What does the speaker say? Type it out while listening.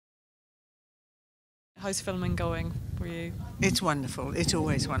How's filming going for you? It's wonderful. It's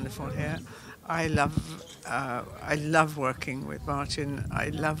always wonderful here. I love working with Martin. I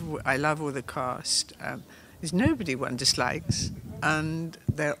love all the cast. There's nobody one dislikes, and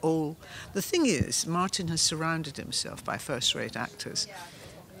they're all. The thing is, Martin has surrounded himself by first-rate actors,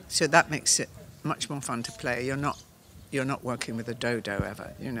 so that makes it much more fun to play. You're not working with a dodo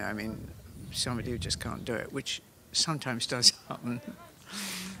ever. You know, I mean, somebody who just can't do it, which sometimes does happen.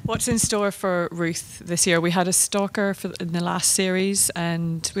 What's in store for Ruth this year? We had a stalker in the last series,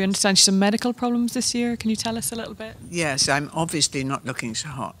 and we understand she's some medical problems this year. Can you tell us a little bit? Yes, I'm obviously not looking so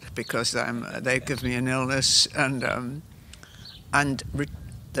hot because they give me an illness, and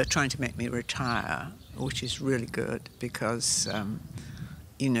they're trying to make me retire, which is really good because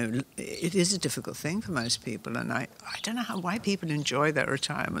you know, it is a difficult thing for most people, and I don't know why people enjoy their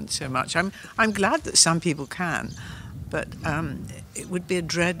retirement so much. I'm glad that some people can. But it would be a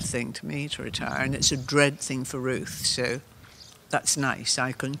dread thing to me to retire, and it's a dread thing for Ruth, so that's nice.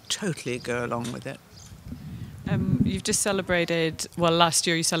 I can totally go along with it. You've just celebrated, well, last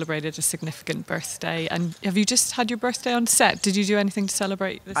year you celebrated a significant birthday, and have you just had your birthday on set? Did you do anything to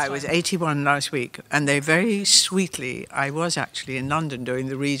celebrate this time? I was 81 last week, and they very sweetly, I was actually in London doing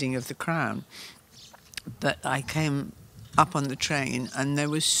the reading of The Crown, but I came up on the train, and they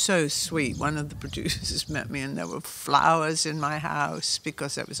were so sweet. One of the producers met me, and there were flowers in my house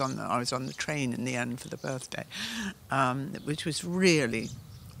because I was on the train in the end for the birthday, which was really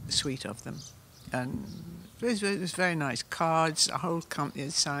sweet of them. And it was very nice. Cards, the whole company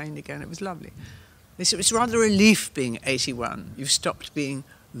had signed again. It was lovely. It was rather a relief being 81. You've stopped being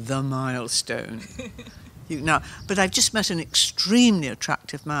the milestone. But I've just met an extremely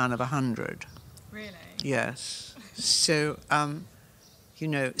attractive man of 100. Really? Yes. So, you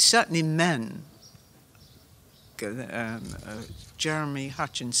know, certainly men, Jeremy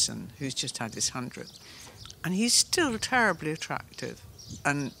Hutchinson, who's just had his 100th, and he's still terribly attractive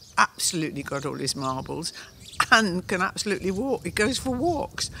and absolutely got all his marbles and can absolutely walk. He goes for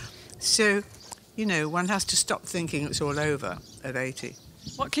walks. So, you know, one has to stop thinking it's all over at 80.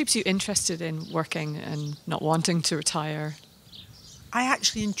 What keeps you interested in working and not wanting to retire? I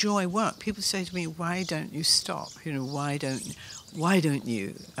actually enjoy work. People say to me, "Why don't you stop? You know, why don't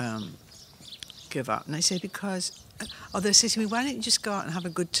you give up?" And I say, because, or they say to me, "Why don't you just go out and have a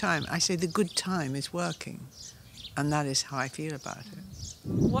good time?" I say, the good time is working, and that is how I feel about it.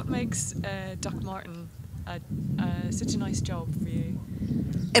 What makes Doc Martin such a nice job for you?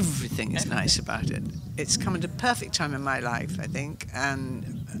 Everything is nice about it. It's come at a perfect time in my life, I think,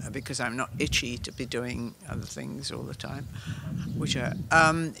 and because I'm not itchy to be doing other things all the time, which are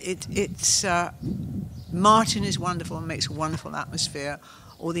Martin is wonderful and makes a wonderful atmosphere.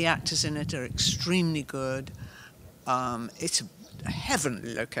 All the actors in it are extremely good. It's a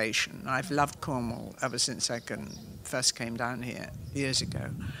heavenly location. I've loved Cornwall ever since I first came down here years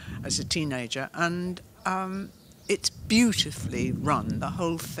ago as a teenager, and it's beautifully run. The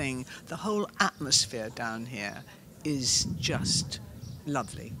whole thing, the whole atmosphere down here is just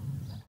lovely.